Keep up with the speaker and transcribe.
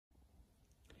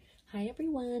Hi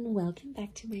everyone, welcome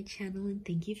back to my channel and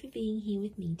thank you for being here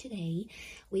with me today.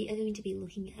 We are going to be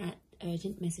looking at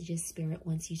urgent messages Spirit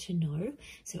wants you to know.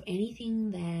 So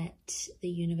anything that the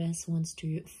universe wants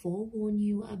to forewarn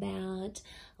you about,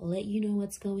 let you know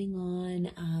what's going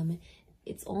on.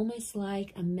 It's almost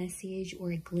like a message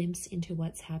or a glimpse into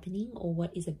what's happening or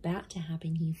what is about to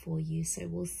happen here for you. So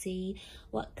we'll see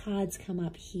what cards come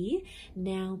up here.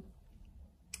 Now,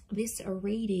 this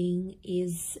reading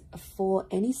is for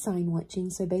any sign watching.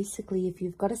 So basically, if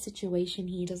you've got a situation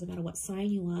here, doesn't matter what sign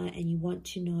you are, and you want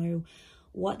to know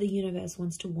what the universe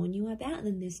wants to warn you about,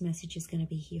 then this message is going to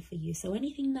be here for you. So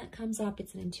anything that comes up,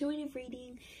 it's an intuitive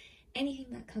reading. Anything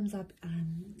that comes up,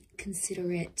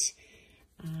 consider it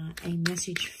a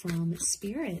message from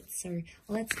Spirit. So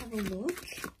let's have a look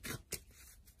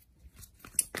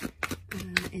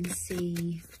and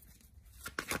see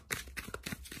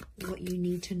what you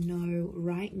need to know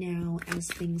right now as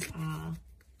things are.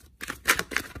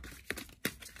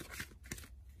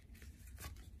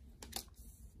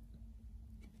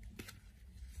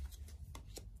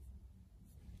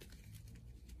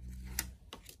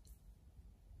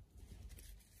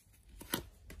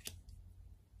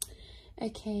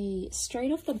 Okay,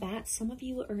 straight off the bat, some of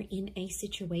you are in a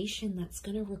situation that's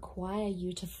going to require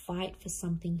you to fight for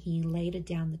something here later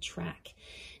down the track.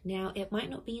 Now, it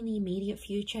might not be in the immediate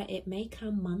future. It may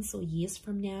come months or years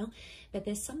from now, but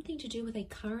there's something to do with a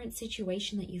current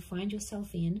situation that you find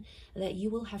yourself in that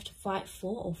you will have to fight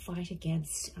for or fight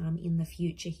against in the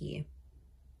future here.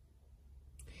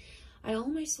 I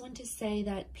almost want to say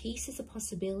that peace is a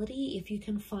possibility if you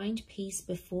can find peace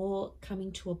before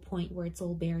coming to a point where it's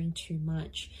all bearing too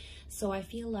much. So I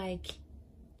feel like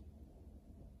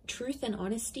truth and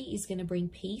honesty is going to bring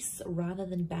peace rather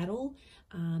than battle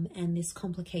and this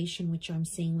complication which I'm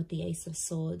seeing with the Ace of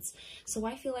Swords. So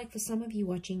I feel like for some of you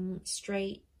watching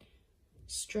straight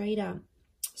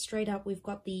up, we've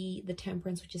got the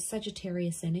Temperance, which is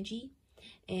Sagittarius energy.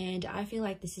 And I feel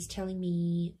like this is telling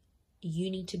me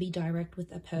you need to be direct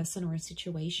with a person or a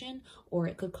situation, or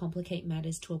it could complicate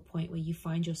matters to a point where you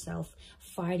find yourself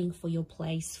fighting for your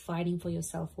place, fighting for your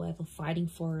self-worth, or fighting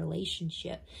for a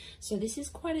relationship. So this is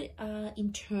quite an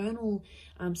internal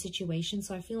situation.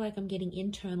 So I feel like I'm getting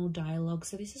internal dialogue.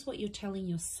 So this is what you're telling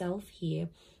yourself here.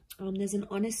 There's an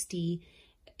honesty,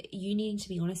 you needing to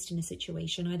be honest in a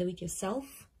situation, either with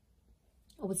yourself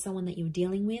or with someone that you're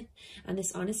dealing with. And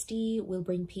this honesty will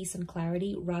bring peace and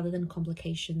clarity rather than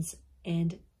complications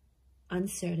and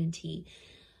uncertainty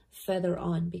further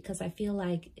on, because I feel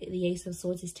like the Ace of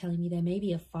Swords is telling me there may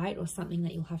be a fight or something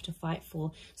that you'll have to fight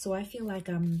for. So I feel like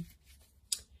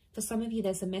for some of you,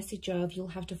 there's a message of you'll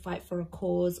have to fight for a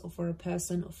cause or for a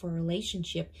person or for a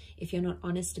relationship if you're not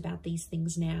honest about these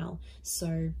things now.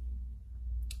 So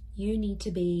you need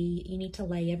to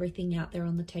lay everything out there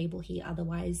on the table here.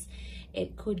 Otherwise,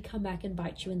 it could come back and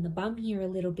bite you in the bum here a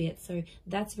little bit. So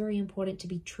that's very important, to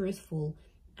be truthful.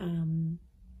 And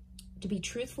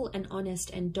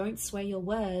honest, and don't sway your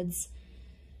words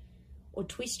or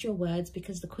twist your words,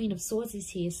 because the Queen of Swords is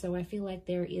here. So I feel like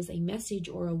there is a message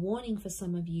or a warning for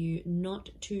some of you not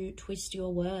to twist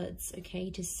your words, okay?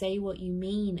 To say what you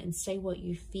mean and say what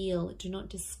you feel. Do not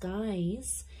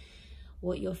disguise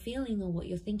what you're feeling or what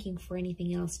you're thinking for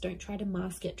anything else. Don't try to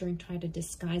mask it. Don't try to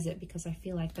disguise it, because I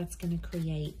feel like that's going to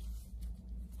create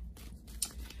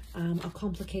a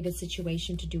complicated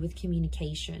situation to do with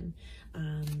communication.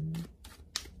 And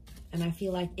I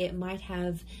feel like it might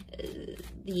have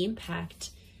the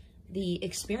impact, the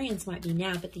experience might be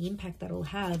now, but the impact that it'll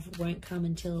have won't come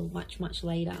until much, much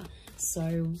later.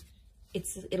 So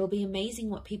it'll be amazing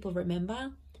what people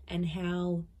remember and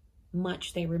how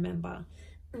much they remember.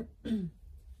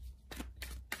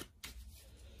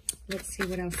 Let's see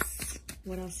what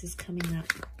else is coming up.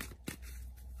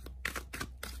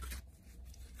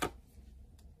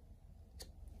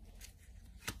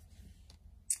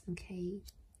 Okay,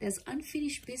 there's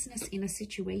unfinished business in a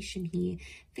situation here.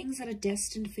 Things that are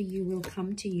destined for you will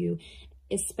come to you,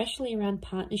 especially around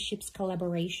partnerships,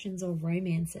 collaborations, or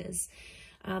romances.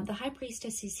 The High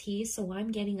Priestess is here, so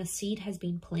I'm getting a seed has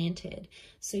been planted.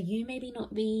 So you maybe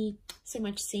not be so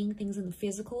much seeing things in the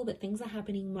physical, but things are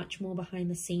happening much more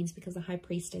behind the scenes because the High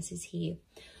Priestess is here.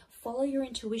 Follow your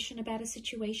intuition about a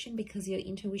situation, because your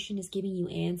intuition is giving you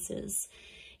answers.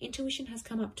 Intuition has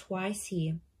come up twice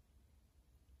here,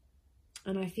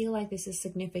 and I feel like this is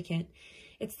significant.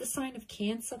 It's the sign of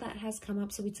Cancer that has come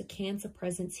up, so it's a Cancer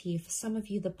presence here. For some of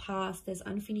you, the past, there's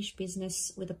unfinished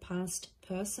business with a past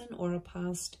person or a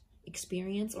past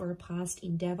experience or a past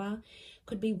endeavor.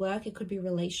 Could be work, it could be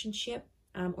relationship.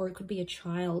 or it could be a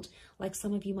child. Like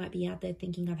some of you might be out there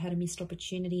thinking, I've had a missed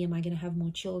opportunity. Am I going to have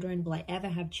more children? Will I ever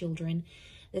have children?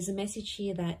 There's a message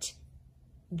here that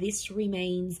this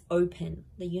remains open.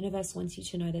 The universe wants you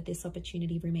to know that this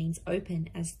opportunity remains open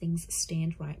as things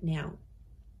stand right now.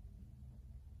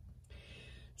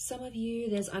 Some of you,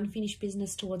 there's unfinished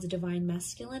business towards a divine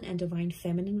masculine and divine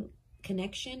feminine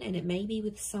connection, and it may be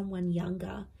with someone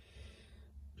younger.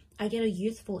 I get a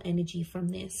youthful energy from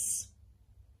this.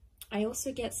 I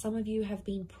also get some of you have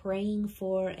been praying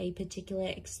for a particular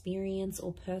experience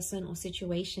or person or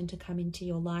situation to come into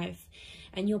your life,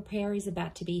 and your prayer is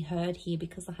about to be heard here,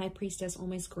 because the High Priestess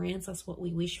almost grants us what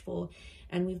we wish for.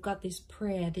 And we've got this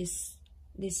prayer, this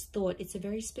thought. It's a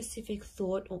very specific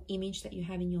thought or image that you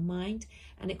have in your mind,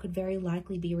 and it could very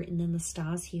likely be written in the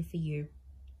stars here for you.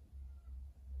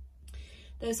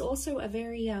 There's also a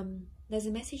very there's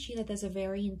a message here that there's a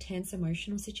very intense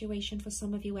emotional situation for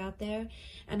some of you out there,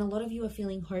 and a lot of you are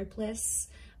feeling hopeless,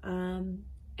 and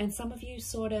some of you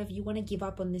sort of, you want to give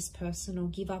up on this person or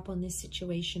give up on this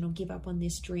situation or give up on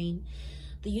this dream.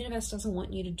 The universe doesn't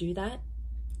want you to do that,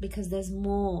 because there's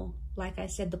more. Like I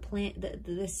said,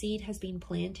 the seed has been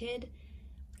planted.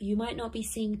 You might not be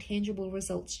seeing tangible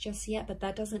results just yet, but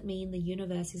that doesn't mean the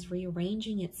universe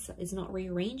is not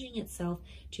rearranging itself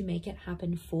to make it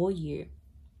happen for you.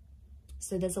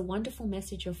 So there's a wonderful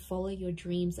message of follow your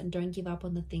dreams and don't give up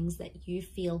on the things that you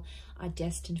feel are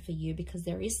destined for you, because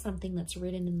there is something that's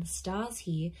written in the stars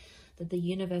here that the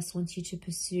universe wants you to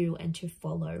pursue and to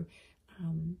follow.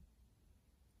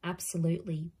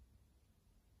 Absolutely.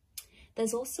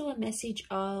 There's also a message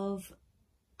of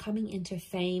coming into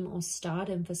fame or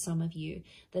stardom for some of you.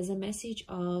 There's a message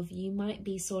of, you might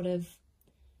be sort of,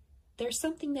 there's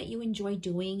something that you enjoy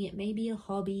doing. It may be a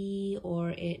hobby, or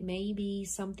it may be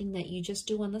something that you just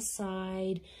do on the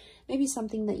side. Maybe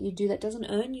something that you do that doesn't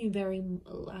earn you very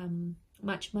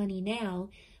much money now,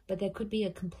 but there could be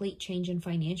a complete change in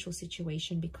financial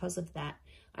situation because of that.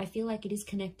 I feel like it is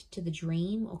connected to the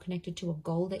dream or connected to a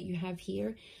goal that you have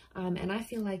here. And I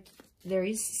feel like there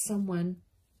is someone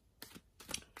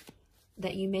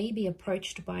that you may be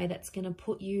approached by that's going to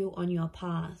put you on your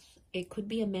path. It could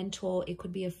be a mentor, it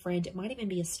could be a friend, it might even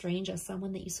be a stranger,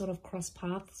 someone that you sort of cross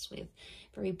paths with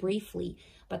very briefly.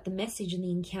 But the message and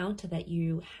the encounter that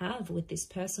you have with this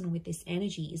person or with this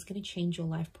energy is going to change your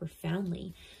life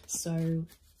profoundly. So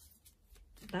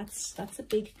that's a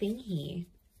big thing here.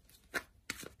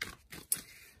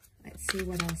 Let's see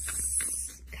what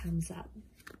else comes up.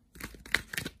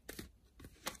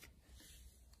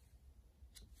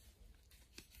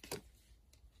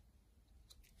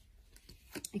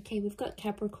 Okay, we've got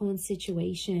Capricorn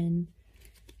situation.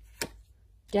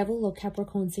 Devil or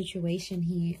Capricorn situation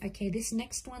here. Okay, this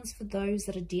next one's for those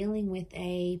that are dealing with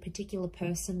a particular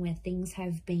person where things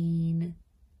have been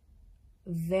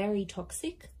very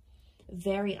toxic,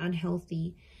 very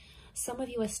unhealthy. Some of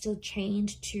you are still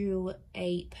chained to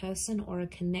a person or a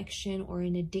connection or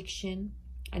an addiction,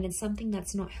 and it's something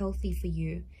that's not healthy for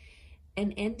you.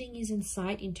 An ending is in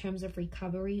sight in terms of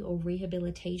recovery or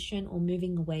rehabilitation or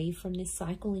moving away from this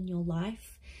cycle in your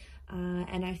life.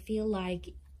 And I feel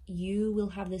like you will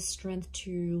have the strength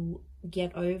to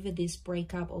get over this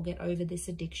breakup or get over this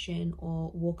addiction or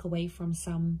walk away from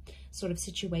some sort of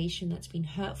situation that's been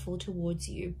hurtful towards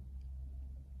you.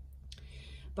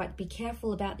 But be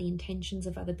careful about the intentions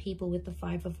of other people with the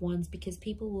Five of Wands, because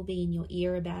people will be in your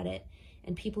ear about it,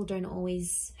 and people don't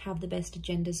always have the best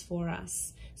agendas for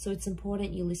us. So it's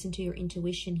important you listen to your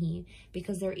intuition here,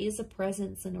 because there is a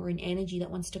presence or an energy that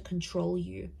wants to control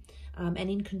you. And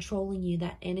in controlling you,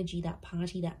 that energy, that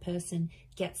party, that person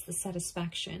gets the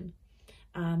satisfaction.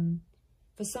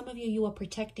 For some of you, you are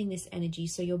protecting this energy.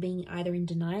 So you're being either in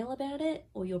denial about it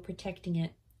or you're protecting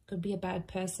it. Could be a bad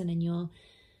person and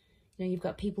you've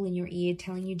got people in your ear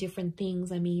telling you different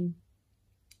things. I mean,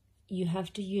 you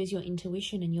have to use your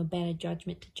intuition and your better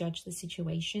judgment to judge the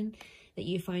situation that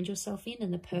you find yourself in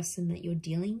and the person that you're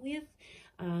dealing with.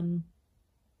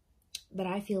 But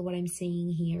I feel what I'm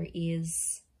seeing here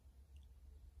is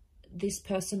this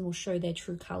person will show their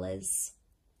true colors,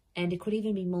 and it could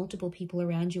even be multiple people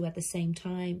around you at the same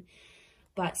time.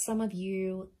 But some of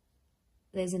you,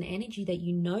 there's an energy that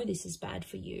you know this is bad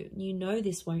for you. You know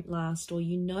this won't last, or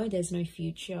you know there's no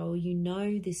future, or you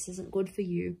know this isn't good for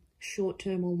you,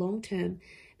 short-term or long-term,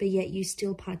 but yet you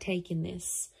still partake in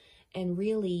this. And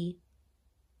really,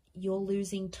 you're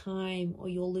losing time, or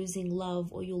you're losing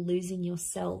love, or you're losing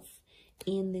yourself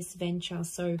in this venture.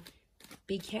 So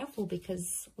be careful,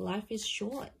 because life is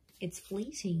short, it's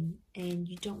fleeting, and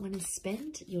you don't want to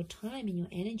spend your time and your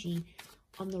energy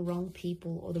on the wrong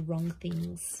people or the wrong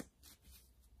things.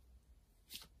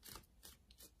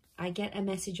 I get a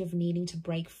message of needing to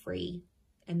break free.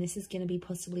 And this is going to be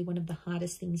possibly one of the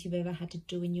hardest things you've ever had to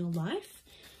do in your life.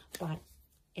 But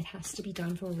it has to be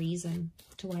done for a reason,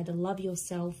 to either love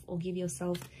yourself or give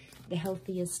yourself the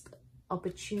healthiest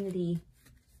opportunity,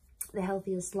 the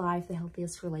healthiest life, the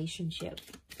healthiest relationship.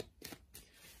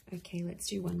 Okay, let's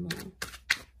do one more.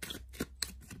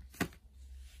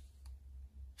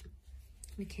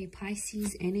 Okay,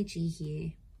 Pisces energy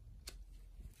here.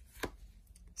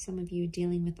 Some of you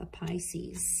dealing with a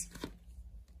Pisces.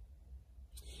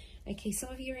 Okay, some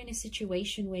of you are in a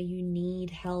situation where you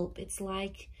need help. It's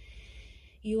like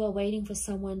you are waiting for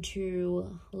someone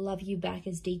to love you back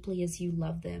as deeply as you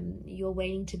love them. You're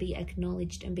waiting to be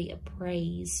acknowledged and be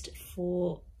appraised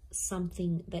for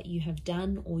something that you have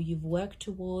done or you've worked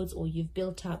towards or you've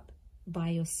built up by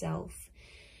yourself.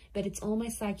 But it's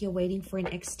almost like you're waiting for an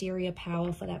exterior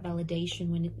power for that validation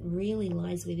when it really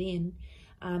lies within.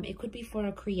 It could be for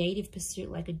a creative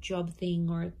pursuit, like a job thing,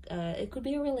 or it could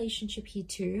be a relationship here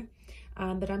too.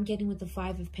 But I'm getting with the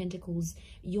Five of Pentacles,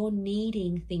 you're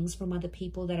needing things from other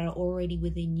people that are already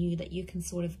within you that you can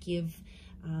sort of give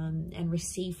and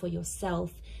receive for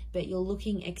yourself. But you're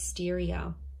looking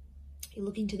exterior. You're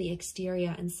looking to the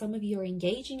exterior, and some of you are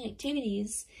engaging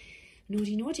activities,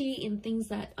 naughty, in things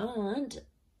that aren't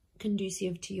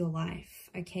conducive to your life.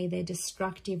 Okay, they're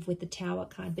destructive with the Tower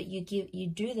card, but you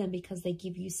do them because they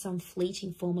give you some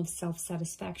fleeting form of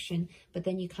self-satisfaction, but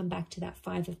then you come back to that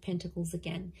Five of Pentacles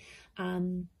again.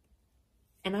 And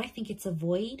I think it's a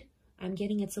void. I'm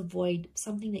getting it's a void,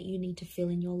 something that you need to fill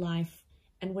in your life.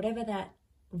 And whatever that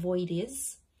void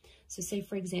is, so say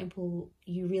for example,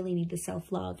 you really need the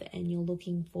self-love and you're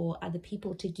looking for other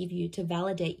people to give you, to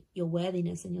validate your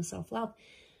worthiness and your self-love.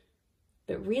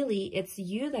 But really, it's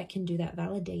you that can do that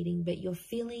validating, but you're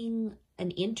feeling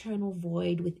an internal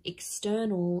void with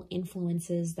external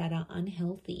influences that are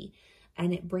unhealthy.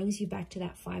 And it brings you back to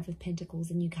that Five of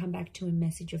Pentacles, and you come back to a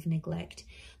message of neglect.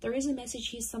 There is a message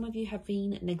here. Some of you have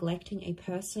been neglecting a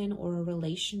person or a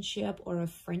relationship or a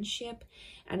friendship,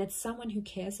 and it's someone who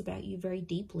cares about you very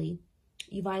deeply.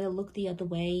 You've either looked the other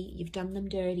way, you've done them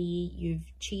dirty, you've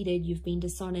cheated, you've been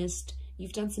dishonest,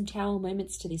 you've done some Tower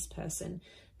moments to this person.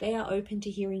 They are open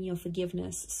to hearing your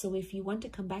forgiveness. So if you want to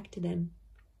come back to them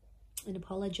and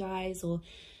apologize or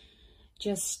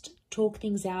just talk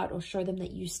things out or show them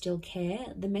that you still care,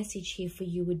 the message here for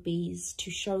you would be is to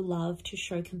show love, to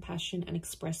show compassion, and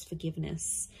express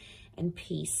forgiveness and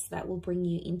peace. That will bring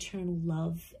you internal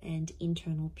love and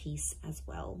internal peace as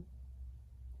well.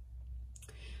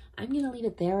 I'm going to leave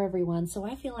it there, everyone. So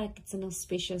I feel like it's an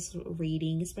auspicious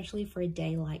reading, especially for a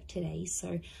day like today.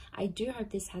 So I do hope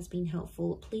this has been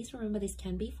helpful. Please remember this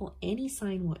can be for any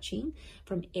sign watching,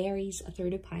 from Aries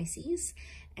through to Pisces.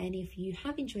 And if you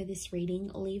have enjoyed this reading,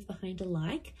 leave behind a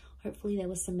like. Hopefully there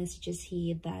were some messages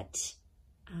here that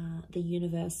the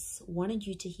universe wanted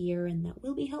you to hear and that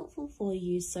will be helpful for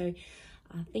you. So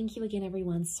thank you again,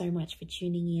 everyone, so much for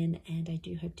tuning in. And I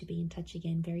do hope to be in touch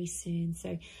again very soon.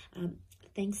 So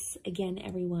thanks again,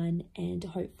 everyone, and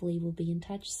hopefully we'll be in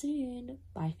touch soon.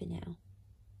 Bye for now.